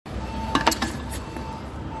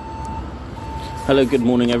Hello, good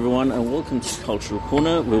morning everyone, and welcome to Cultural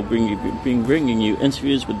Corner. We'll be bringing you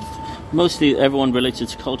interviews with mostly everyone related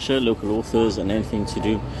to culture, local authors, and anything to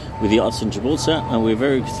do with the arts in Gibraltar. And we're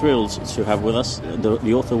very thrilled to have with us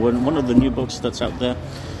the author of one of the new books that's out there.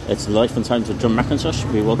 It's Life and Times of John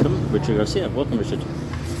McIntosh. We welcome Richard Garcia. Welcome, Richard.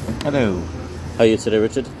 Hello. How are you today,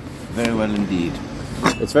 Richard? Very well indeed.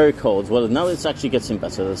 It's very cold. Well, now it's actually getting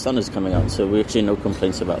better. The sun is coming out, so we actually no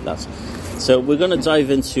complaints about that. So we're going to dive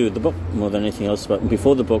into the book more than anything else. But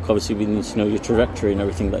before the book, obviously, we need to know your trajectory and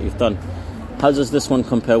everything that you've done. How does this one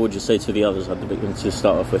compare, would you say, to the others at the beginning to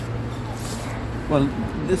start off with? Well,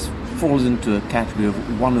 this falls into a category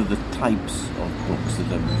of one of the types of books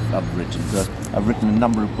that I've written. So I've written a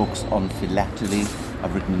number of books on philately.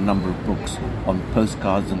 I've written a number of books on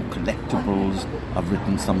postcards and collectibles. I've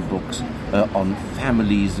written some books on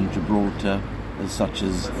families in Gibraltar, such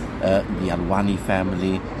as the Alwani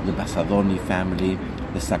family, the Basadoni family,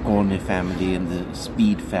 the Sagone family, and the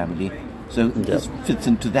Speed family. So this fits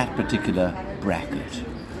into that particular bracket.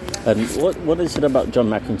 And what is it about John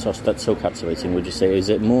McIntosh that's so captivating, would you say? Is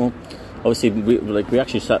it more... Obviously, we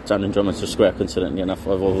actually sat down in Drummond's Square, coincidentally enough,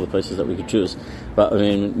 of all the places that we could choose. But, I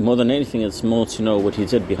mean, more than anything, it's more to know what he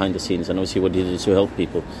did behind the scenes and obviously what he did to help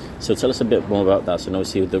people. So tell us a bit more about that and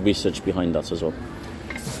obviously the research behind that as well.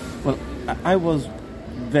 Well, I was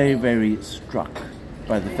very, very struck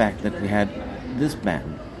by the fact that we had this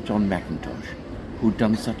man, John McIntosh, who'd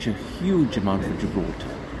done such a huge amount for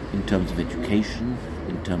Gibraltar in terms of education,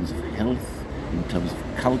 in terms of health, in terms of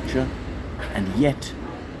culture, and yet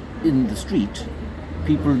in the street,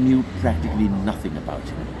 people knew practically nothing about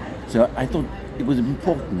him. So I thought it was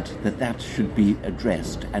important that that should be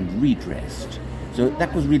addressed and redressed. So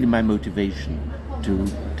that was really my motivation to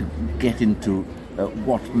get into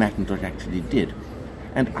what McIntosh actually did.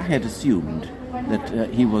 And I had assumed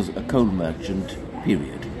that he was a coal merchant,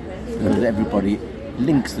 period, because everybody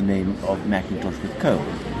links the name of McIntosh with coal.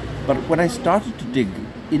 But when I started to dig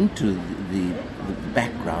into the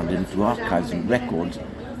background, into archives and records,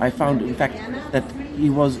 I found, in fact, that he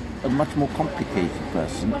was a much more complicated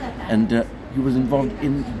person, and he was involved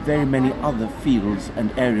in very many other fields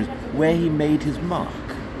and areas where he made his mark.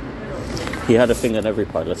 He had a finger in every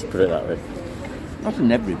pie, let's put it that way. Not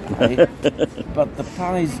in every pie, but the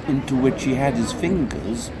pies into which he had his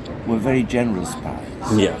fingers were very generous pies.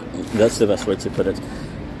 Yeah, that's the best way to put it.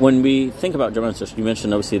 When we think about John McIntosh, you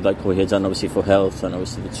mentioned obviously like what he had done obviously for health and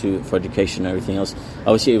obviously for education and everything else.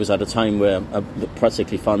 Obviously it was at a time where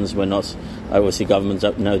practically funds were not, obviously governments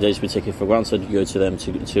nowadays we take it for granted. You go to them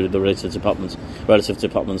to the relative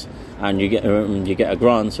departments, and you get a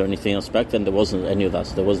grant or anything else. Back then there wasn't any of that.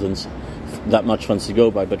 There wasn't that much funds to go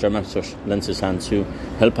by, but John McIntosh lent his hand to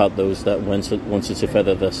help out those that wanted to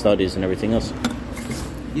further their studies and everything else.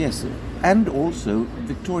 Yes, and also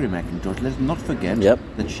Victoria McIntosh. Let's not forget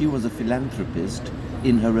that she was a philanthropist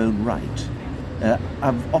in her own right.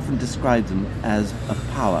 I've often described them as a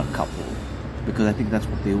power couple because I think that's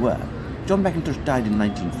what they were. John McIntosh died in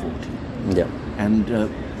 1940, and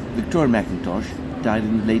Victoria McIntosh died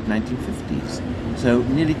in the late 1950s, so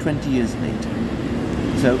nearly 20 years later.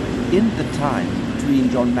 So in the time between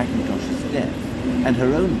John McIntosh's death and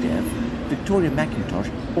her own death, Victoria McIntosh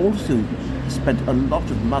also spent a lot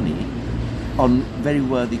of money on very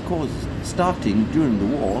worthy causes, starting during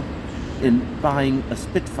the war in buying a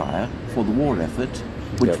Spitfire for the war effort,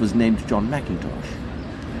 which was named John McIntosh.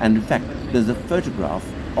 And in fact, there's a photograph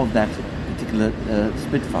of that particular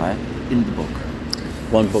Spitfire in the book.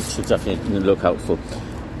 One book to definitely look out for.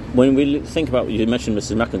 When we think about, you mentioned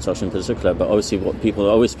Mrs. McIntosh in particular, but obviously what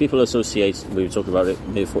people associate, we were talking about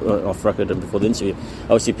it before, off record and before the interview,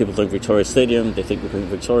 obviously people think Victoria Stadium, they think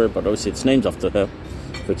Victoria, but obviously it's named after her,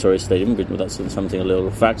 Victoria Stadium. That's something, a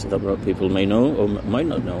little fact that people may know or might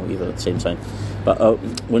not know either at the same time. But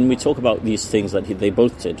when we talk about these things that they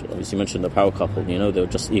both did, obviously you mentioned the power couple, they're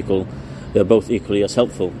just equal, they're both equally as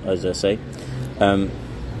helpful, as they say.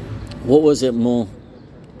 What was it more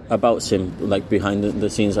about him, like behind the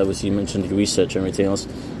scenes? Obviously you mentioned the research and everything else.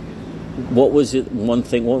 What was it, one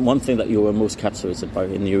thing that you were most captivated by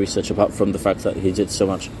in your research, apart from the fact that he did so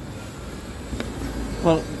much?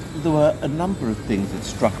 Well, there were a number of things that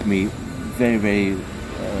struck me very, very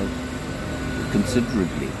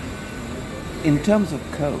considerably. In terms of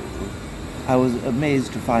coal, I was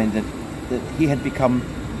amazed to find that he had become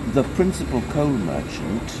the principal coal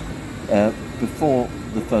merchant before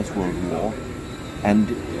the First World War, and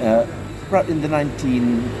in the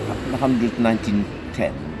 1900 to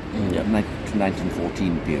 1910 to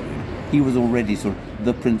 1914 period, he was already sort of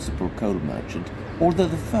the principal coal merchant, although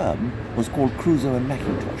the firm was called Crusoe and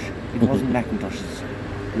Mackintosh. It wasn't Mackintosh's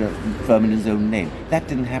firm in his own name. That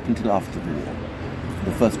didn't happen till after the war,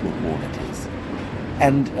 the First World War, that is.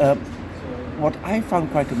 And what I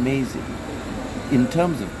found quite amazing in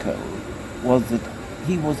terms of coal was that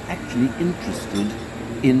he was actually interested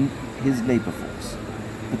in his labour force.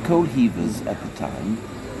 The coal heavers at the time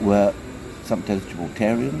were sometimes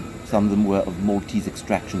Gibraltarian, some of them were of Maltese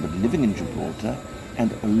extraction but living in Gibraltar,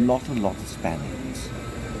 and a lot of Spaniards.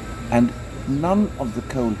 And none of the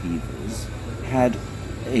coal heavers had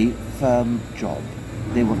a firm job.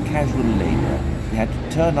 They were casual labour. They had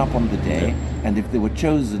to turn up on the day, and if they were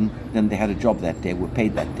chosen, then they had a job that day, were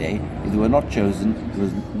paid that day. If they were not chosen, there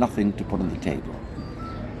was nothing to put on the table.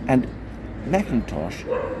 And Mackintosh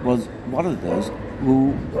was one of those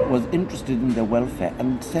who was interested in their welfare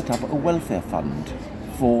and set up a welfare fund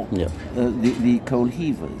for the coal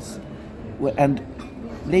heavers. And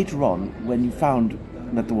later on, when you found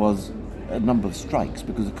that there was a number of strikes,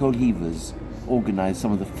 because the coal heavers organised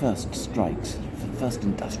some of the first strikes, the first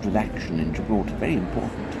industrial action in Gibraltar, very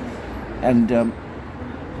important. And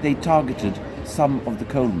they targeted some of the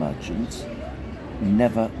coal merchants,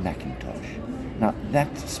 never Mackintosh. Now,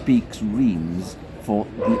 that speaks reams for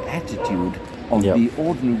the attitude of the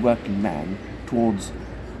ordinary working man towards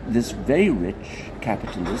this very rich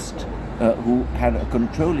capitalist who had a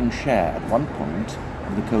controlling share at one point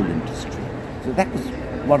of the coal industry. So that was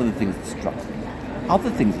one of the things that struck me. Other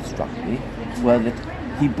things that struck me were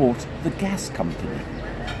that he bought the gas company.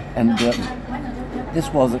 And this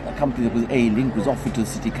was a company that was ailing, was offered to the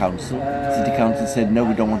City Council. The City Council said, no,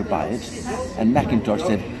 we don't want to buy it. And Mackintosh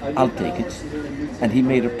said, I'll take it. And he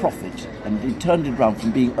made a profit. And he turned it around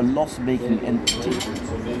from being a loss-making entity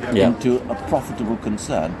into a profitable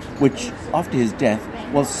concern, which, after his death,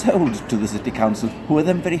 was sold to the City Council, who were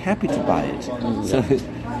then very happy to buy it. So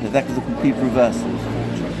that was a complete reversal.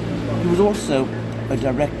 He was also a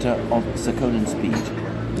director of Sir Conan Speed.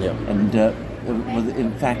 And was,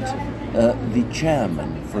 in fact, the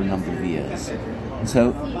chairman for a number of years.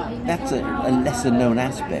 So that's a lesser-known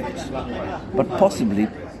aspect. But possibly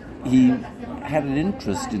he had an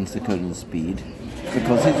interest in Sir Conan Speed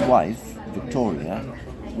because his wife, Victoria,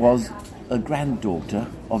 was a granddaughter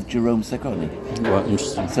of Jerome Sacconi. Well,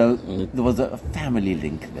 interesting. So there was a family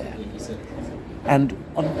link there. And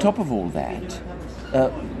on top of all that,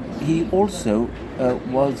 he also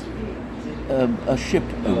was a ship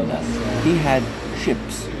owner. He had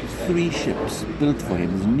ships, 3 ships built for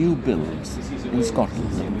him, new builds in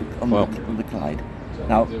Scotland on the Clyde.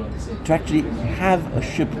 Now, to actually have a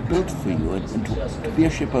ship built for you and to be a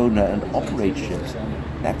ship owner and operate ships,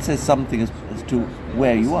 that says something as to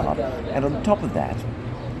where you are. And on top of that,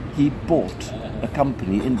 he bought a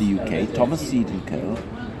company in the UK, Thomas Seed & Co.,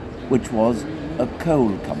 which was a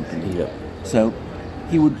coal company. So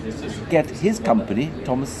he would get his company,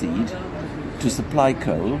 Thomas Seed, to supply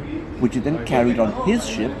coal, which he then carried on his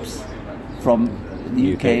ships from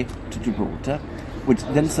the UK to Gibraltar, which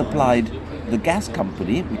then supplied the gas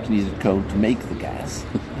company, which needed coal to make the gas.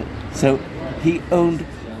 So he owned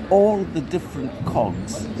all the different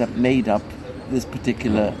cogs that made up this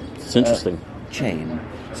particular chain.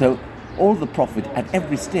 So all the profit at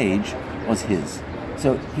every stage was his.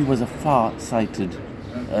 So he was a far-sighted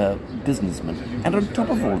businessman. And on top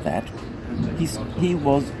of all that, he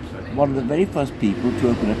was one of the very first people to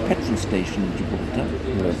open a petrol station in Gibraltar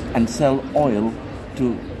and sell oil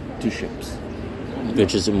to ships.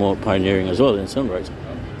 Which is more pioneering as well in its own right.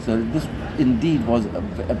 So this indeed was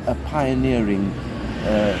a pioneering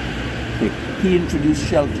thing. He introduced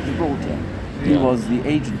Shell to Gibraltar. He was the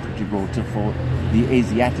agent of Gibraltar for the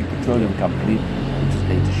Asiatic Petroleum Company, which was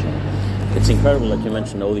later Shell. It's incredible, like you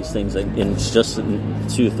mentioned, all these things in just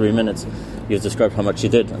 2 or 3 minutes. You've described how much you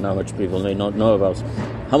did and how much people may not know about.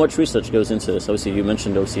 How much research goes into this? Obviously, you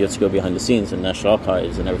mentioned you have to go behind the scenes and National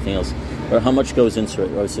Archives and everything else. But how much goes into it?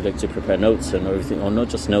 Obviously, like to prepare notes and everything, or not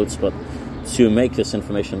just notes, but to make this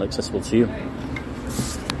information accessible to you.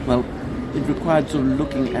 Well, it required sort of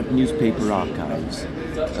looking at newspaper archives,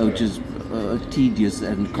 which is a tedious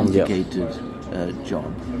and complicated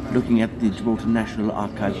job. Looking at the Gibraltar National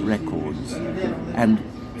Archive records and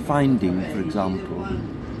finding, for example,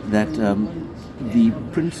 that the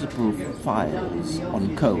principal files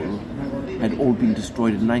on coal had all been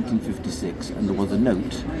destroyed in 1956, and there was a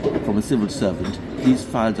note from a civil servant, these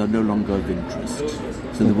files are no longer of interest,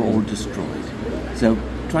 so they were all destroyed. So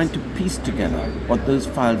trying to piece together what those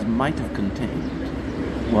files might have contained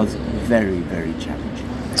was very, very challenging.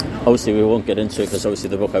 Obviously we won't get into it because obviously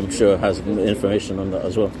the book, I'm sure, has information on that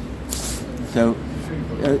as well. So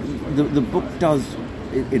the book does,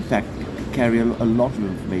 in fact, carry a lot of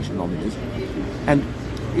information on this, and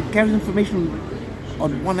it carries information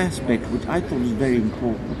on one aspect which I thought was very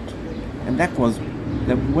important, and that was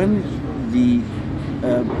that when the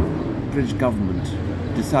British government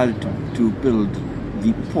decided to build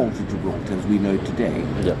the port of Gibraltar as we know it today,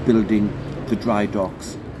 building the dry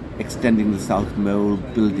docks, extending the South Mole,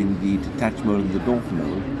 building the detached mole and the North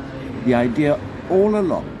Mole, the idea all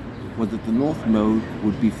along was that the North Mole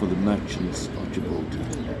would be for the merchants of Gibraltar.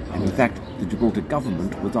 And in fact, the Gibraltar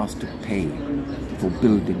government was asked to pay for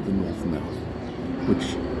building the North Mole,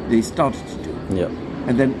 which they started to do. Yeah.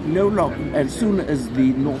 And then as soon as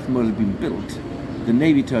the North Mole had been built, the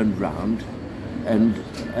Navy turned round and,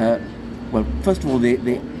 first of all,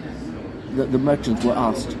 the merchants were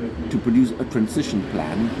asked to produce a transition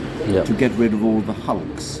plan to get rid of all the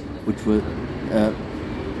hulks, which were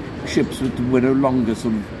ships that were no longer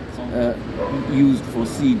sort of used for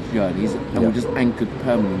sea journeys and were just anchored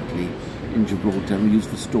permanently in Gibraltar and were used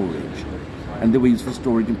for storage. And they were used for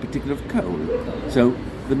storage in particular of coal. So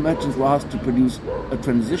the merchants were asked to produce a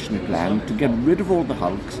transition plan to get rid of all the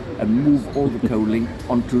hulks and move all the coaling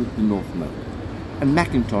onto the North Mole. And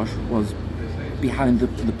Mackintosh was behind the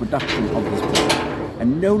production of this plan.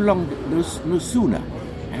 And no sooner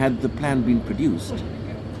had the plan been produced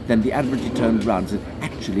than the Admiralty turned around and said,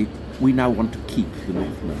 actually, we now want to keep the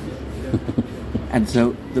North Mole. And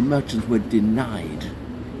so the merchants were denied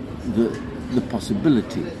the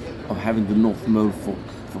possibility of having the North Mole for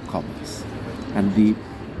commerce. And the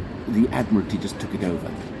Admiralty just took it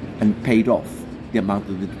over and paid off the amount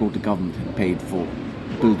that the Gibraltar government had paid for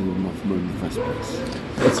building the North Mole in the first place.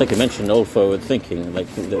 It's like you mentioned, old forward thinking. Like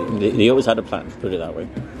they always had a plan, put it that way.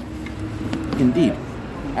 Indeed.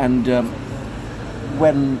 And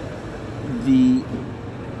when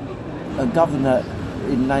a governor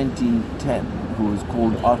in 1910, who was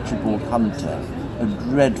called Archibald Hunter, a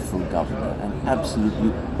dreadful governor, an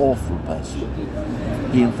absolutely awful person,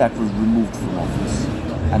 he in fact was removed from office,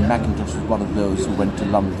 and Mackintosh was one of those who went to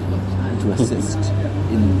London to assist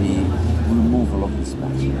in the removal of this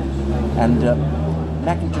man. And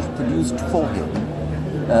Mackintosh produced for him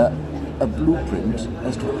a blueprint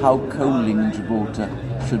as to how coaling in Gibraltar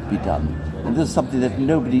should be done. And this is something that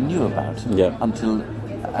nobody knew about until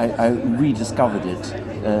I rediscovered it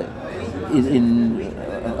in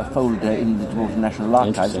a folder in the Gibraltar National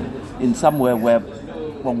Archives, in somewhere where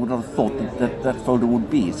one would not have thought that folder would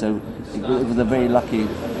be. So it was a very lucky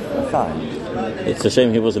find. It's a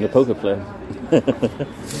shame he wasn't a poker player.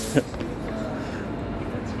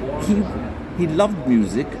 He loved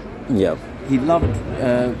music. Yeah. He loved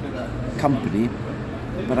company.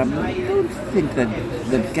 But I don't think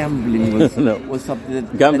that gambling was something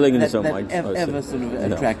that gambling that, in his own that mind ever sort of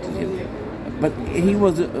attracted him. But he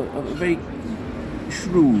was a very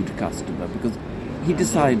shrewd customer, because he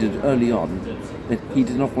decided early on that he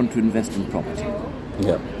did not want to invest in property.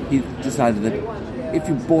 Yeah. He decided that if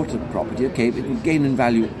you bought a property, okay, it would gain in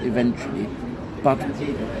value eventually, but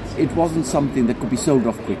it wasn't something that could be sold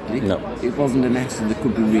off quickly. No. It wasn't an asset that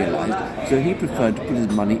could be realized. So he preferred to put his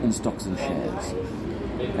money in stocks and shares.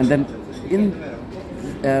 And then in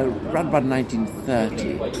around about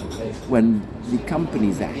 1930, when the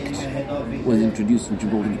Companies Act was introduced in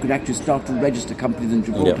Gibraltar, you could actually start to register companies in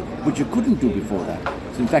Gibraltar, which you couldn't do before that.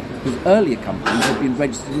 So in fact, his earlier companies had been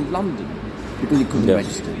registered in London because he couldn't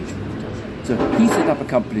register in Gibraltar. So he set up a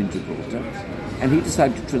company in Gibraltar, and he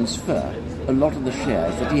decided to transfer a lot of the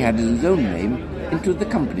shares that he had in his own name into the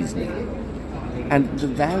company's name. And the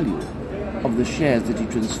value of the shares that he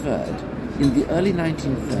transferred in the early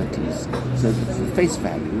 1930s, so the face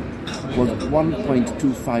value was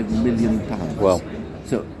 £1.25 million. Wow.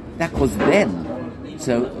 So that was then.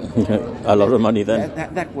 So a lot of money then.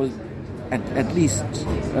 That was at least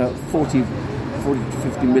 40 to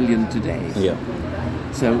 50 million today. Yeah.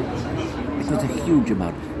 So it was a huge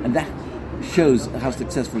amount. And that shows how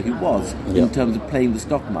successful he was in terms of playing the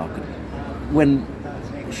stock market. When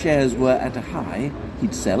shares were at a high,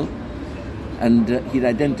 he'd sell, and he'd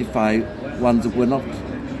identify ones that were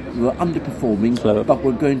underperforming, but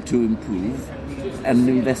were going to improve, and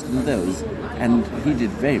invest in those. And he did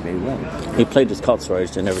very, very well. He played his cards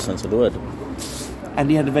right in every sense of the word. And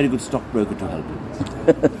he had a very good stockbroker to help him.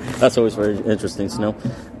 That's always very interesting to know.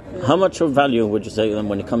 How much of value would you say then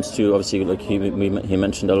when it comes to, obviously, like he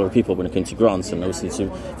mentioned a lot of people when it came to grants, and obviously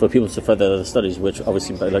for people to further their studies, which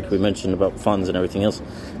obviously, like we mentioned about funds and everything else,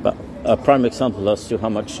 but a prime example as to how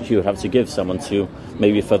much you have to give someone to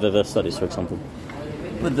maybe further their studies, for example.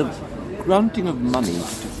 But the granting of money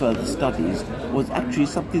to further studies was actually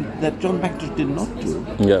something that John Mackintosh did not do.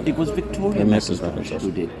 Yeah. It was Victoria Mackintosh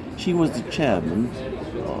who did. She was the chairman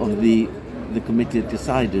of the committee that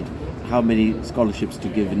decided how many scholarships to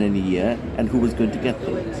give in any year and who was going to get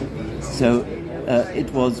them. So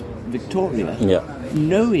it was Victoria,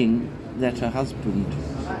 knowing that her husband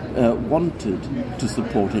wanted to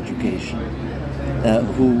support education,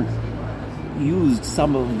 who used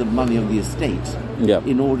some of the money of the estate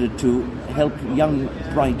in order to help young,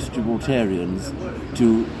 bright Gibraltarians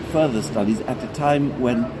to further studies at a time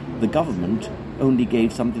when the government only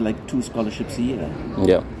gave something like 2 scholarships a year.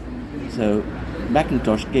 Yeah. So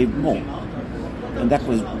Mackintosh gave more. And that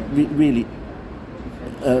was really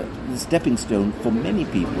the stepping stone for many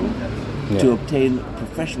people to obtain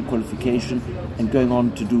professional qualification and going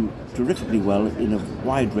on to do terrifically well in a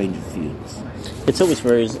wide range of fields. It's always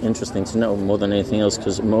very interesting to know more than anything else,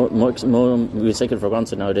 because more we take it for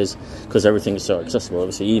granted nowadays because everything is so accessible,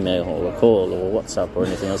 obviously email or a call or WhatsApp or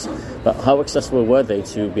anything else. But how accessible were they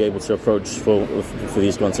to be able to approach for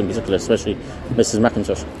these grants in particular, especially Mrs.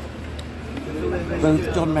 Mackintosh?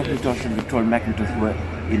 Both John Mackintosh and Victoria Mackintosh were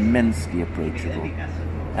immensely approachable,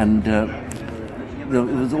 and there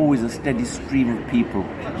was always a steady stream of people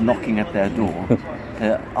knocking at their door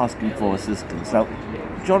asking for assistance. Now,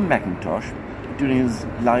 John Mackintosh, during his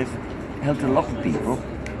life, helped a lot of people,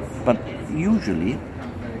 but usually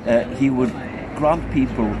he would grant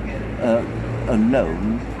people a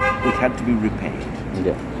loan which had to be repaid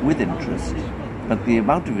with interest, but the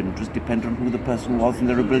amount of interest depended on who the person was and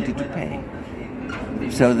their ability to pay.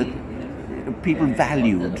 So that people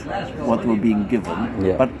valued what were being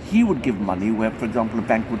given, but he would give money where, for example, a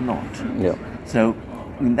bank would not. So,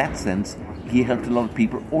 in that sense, he helped a lot of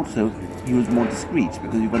people. Also, he was more discreet,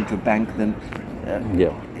 because you went to a bank, then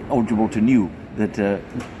Old Gibraltar knew that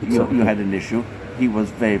you had an issue. He was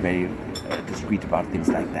very, very discreet about things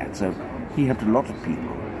like that. So, he helped a lot of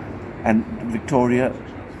people. And Victoria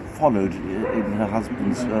followed in her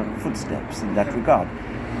husband's footsteps in that regard.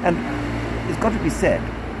 And it's got to be said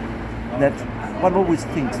that one always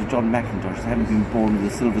thinks of John Mackintosh as having been born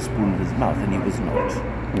with a silver spoon in his mouth, and he was not.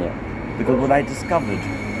 Because what I discovered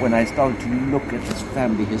when I started to look at his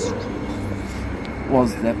family history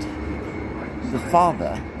was that the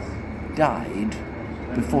father died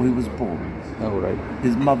before he was born. Oh, right.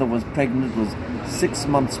 His mother was 6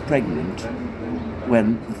 months pregnant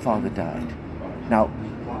when the father died. Now,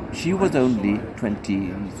 she was only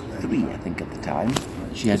 23, I think, at the time.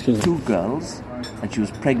 She had 2 girls, and she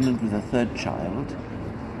was pregnant with her 3rd child.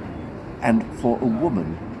 And for a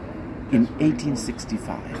woman in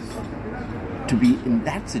 1865 to be in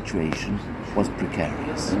that situation was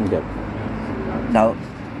precarious. Now,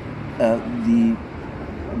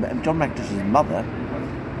 John Mackintosh's mother,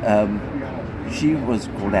 she was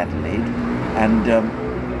called Adelaide, and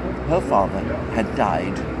her father had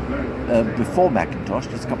died before Mackintosh,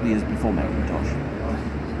 just a couple of years before Mackintosh.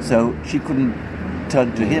 So she couldn't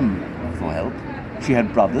turn to him for help. She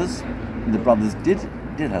had brothers, and the brothers did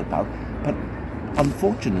help out, but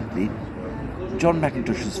unfortunately, John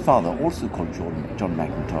Mackintosh's father, also called John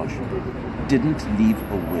Mackintosh, didn't leave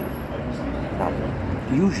a will. Now,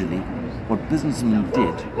 usually, what businessmen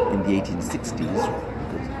did in the 1860s,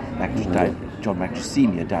 because John Mackintosh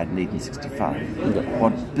Sr. died in 1865,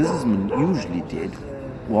 what businessmen usually did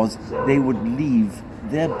was they would leave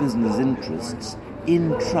their business interests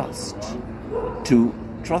in trust to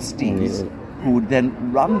trustees who would then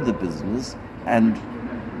run the business and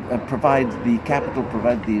provide the capital,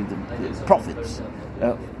 provide the profits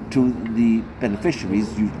to the beneficiaries,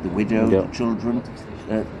 usually the widow, the children,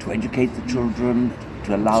 to educate the children,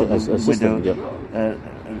 to allow the widow a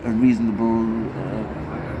reasonable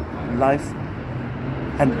life.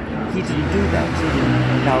 And he didn't do that.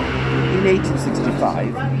 Now, in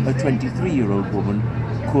 1865, a 23-year-old woman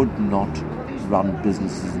could not run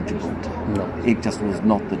businesses in Gibraltar. It just was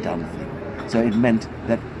not the done thing. So it meant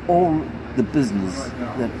that all the business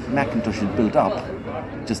that Mackintosh had built up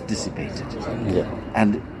just dissipated.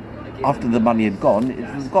 And after the money had gone,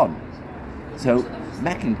 it was gone. So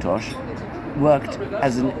Mackintosh worked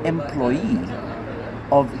as an employee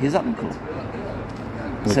of his uncle.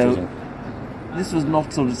 So this was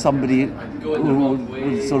not sort of somebody who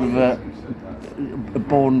was sort of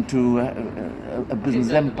born to a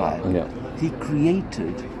business empire. He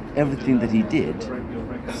created everything that he did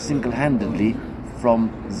single-handedly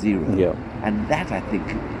from zero. And that, I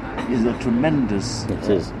think, is a tremendous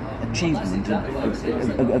achievement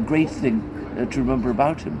and a great thing to remember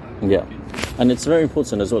about him. And it's very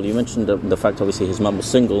important as well. You mentioned the fact, obviously, his mum was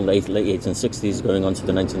single in the late 1860s, going on to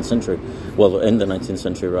the 19th century. Well, in the 19th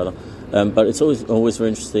century, rather. But it's always very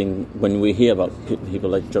interesting when we hear about people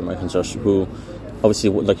like John Mackintosh, who, obviously,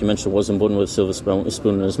 like you mentioned, wasn't born with a silver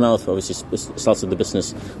spoon in his mouth. Obviously, started the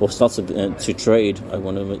business, or started to trade, I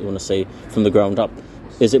want to say, from the ground up.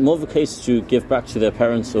 Is it more of a case to give back to their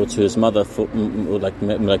parents or to his mother, or like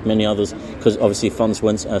many others? Because obviously funds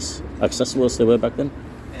weren't as accessible as they were back then.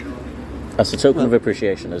 As a token of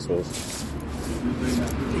appreciation, as well.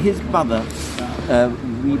 His mother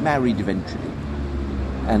remarried eventually,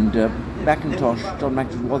 and John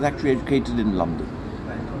Mackintosh was actually educated in London,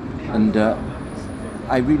 and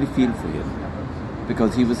I really feel for him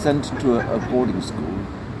because he was sent to a boarding school,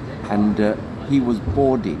 and he was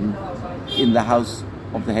boarding in the house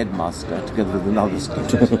of the headmaster together with another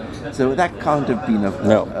student. So that can't have been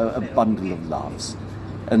a bundle of laughs.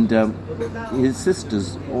 And his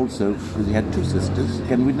sisters also, because he had two sisters,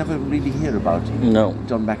 again, we never really hear about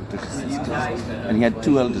John Mackintosh's sisters. And he had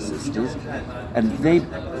two elder sisters, and they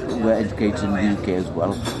were educated in the UK as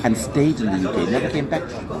well, and stayed in the UK, never came back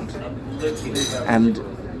to Gibraltar. And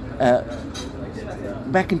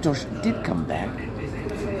Mackintosh did come back,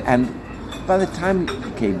 and by the time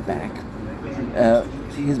he came back,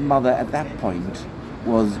 his mother at that point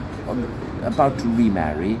was about to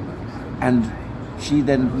remarry, and she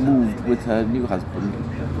then moved with her new husband,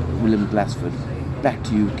 William Glassford, back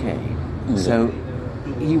to UK. Mm-hmm. So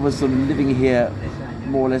he was sort of living here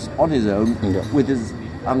more or less on his own with his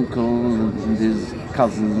uncle and his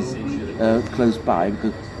cousins close by,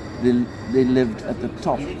 because they lived at the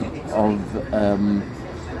top of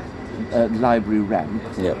Library Ramp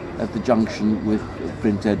at the junction with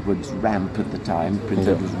Prince Edward's Ramp at the time, Prince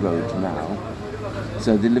Edward's Road now.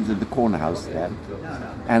 So they lived at the corner house there.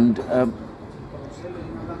 And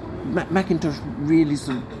Mackintosh really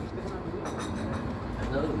sort of...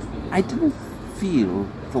 I didn't feel,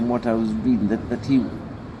 from what I was reading, that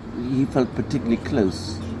he felt particularly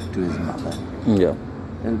close to his mother. Yeah.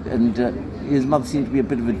 And his mother seemed to be a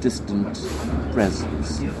bit of a distant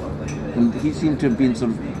presence. And he seemed to have been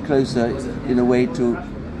sort of closer, in a way, to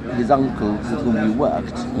his uncle with whom he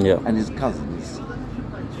worked, and his cousins.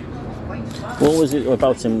 What was it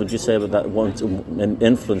about him, would you say, that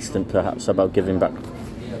influenced him, perhaps, about giving back?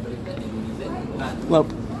 Well,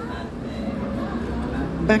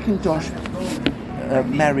 Mackintosh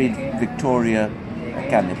married Victoria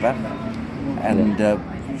Canepa, and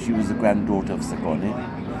she was the granddaughter of Sagoni,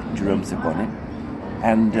 Jerome Sagoni,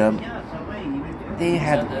 and they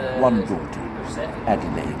had one daughter,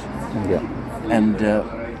 Adelaide. And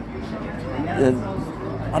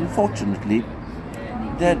unfortunately,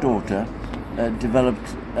 their daughter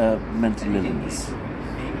developed mental illness,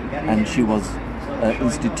 and she was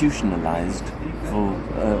institutionalized for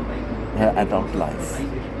her adult life.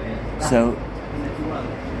 So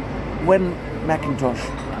when Mackintosh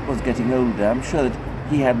was getting older, I'm sure that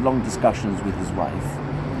he had long discussions with his wife,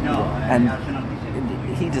 and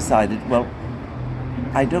he decided, well,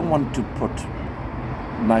 I don't want to put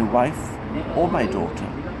my wife or my daughter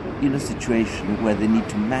in a situation where they need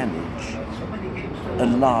to manage a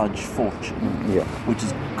large fortune, which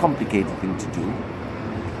is a complicated thing to do.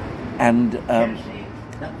 And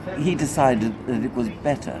he decided that it was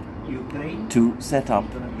better to set up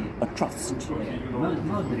a trust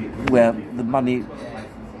where the money,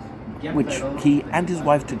 which he and his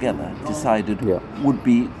wife together decided would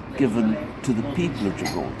be given to the people of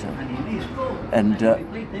Gibraltar. And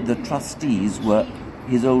the trustees were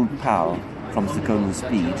his old pal from Secondo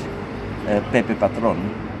Speed, Pepe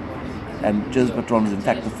Patron. And Joseph Patron was in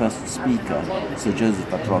fact the first speaker, Sir Joseph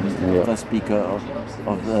Patron, the first speaker of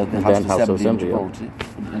the House of Assembly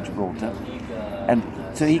in Gibraltar. And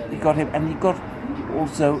so he got him, and he got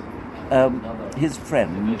also his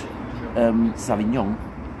friend, Savignon,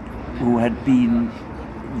 who had been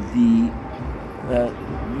the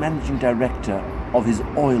managing director of his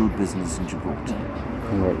oil business in Gibraltar.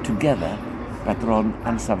 Together, Patron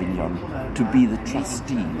and Savignon, to be the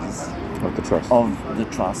trustees of the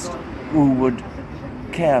trust, who would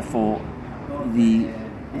care for the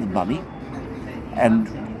money and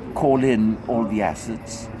call in all the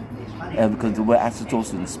assets, because there were assets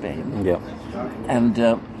also in Spain, and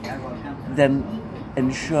then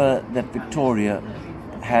ensure that Victoria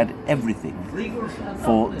had everything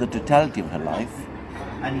for the totality of her life,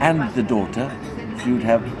 and the daughter,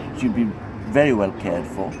 she'd be very well cared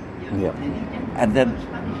for. And then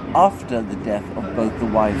after the death of both the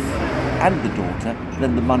wife and the daughter,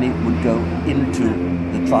 then the money would go into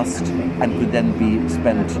the trust and could then be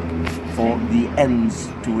spent for the ends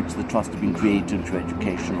to which the trust had been created, to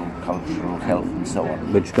educational, cultural, health and so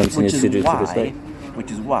on. Which continues to do to this day.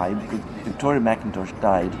 Which is why, because Victoria Mackintosh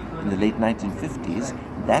died in the late 1950s,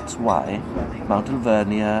 that's why Mount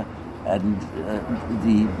Alvernia and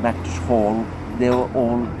the Mackintosh Hall, they were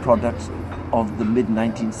all products of the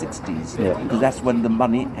mid-1960s, because that's when the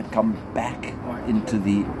money had come back into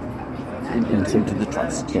the into the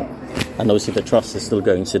trust. Yeah. And obviously the trust is still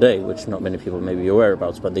going today, which not many people may be aware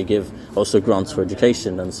about, but they give also grants for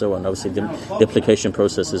education and so on. Obviously the application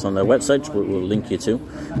process is on their website, which we'll link you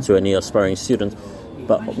to any aspiring student.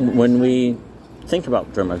 But when we think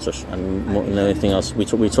about John McIntosh and more than anything else, we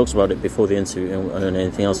talked about it before the interview and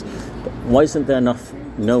anything else, but why isn't there enough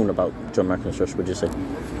known about John McIntosh, would you say?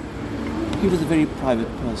 He was a very private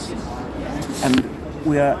person, and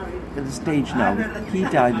we are at the stage now. He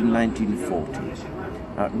died in 1940.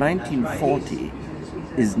 Now, 1940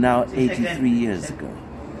 is now 83 years ago,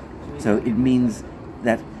 so it means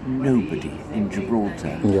that nobody in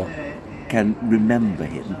Gibraltar can remember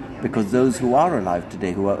him, because those who are alive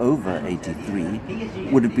today, who are over 83,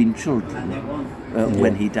 would have been children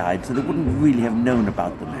when he died, so they wouldn't really have known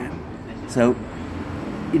about the man. So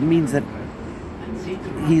it means that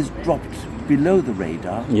he's dropped below the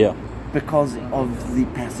radar because of the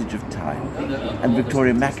passage of time. And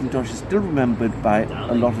Victoria McIntosh is still remembered by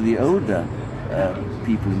a lot of the older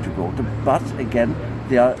people in Gibraltar, but again,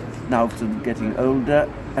 they are now sort of getting older,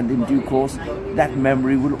 and in due course that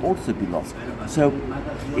memory will also be lost. So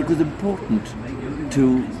it was important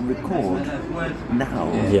to record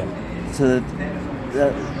now, so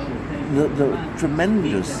that the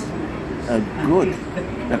tremendous good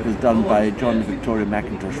that was done by John and Victoria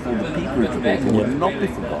McIntosh for the people of Gibraltar would not be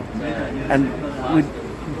forgotten, and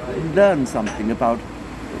we'd learn something about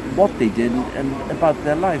what they did and about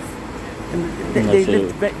their life. And they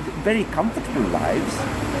lived very comfortable lives,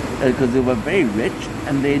 because they were very rich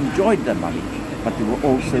and they enjoyed their money, but they were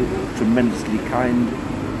also tremendously kind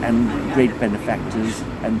and great benefactors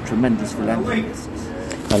and tremendous philanthropists.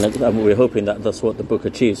 And we're hoping that that's what the book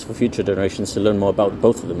achieves for future generations, to learn more about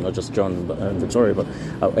both of them, not just John and Victoria, but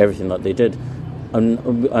everything that they did. And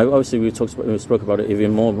obviously we spoke about it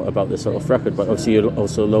even more about this off record, but obviously you're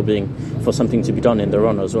also lobbying for something to be done in their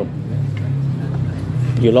honour as well.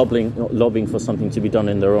 You're lobbying for something to be done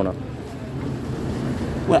in their honour.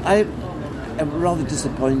 Well, I am rather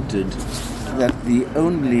disappointed that the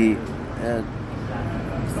only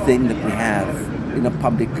thing that we have in a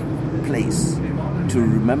public place to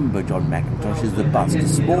remember John McIntosh is the bust, a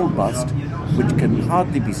small bust which can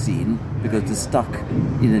hardly be seen because it's stuck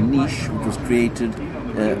in a niche which was created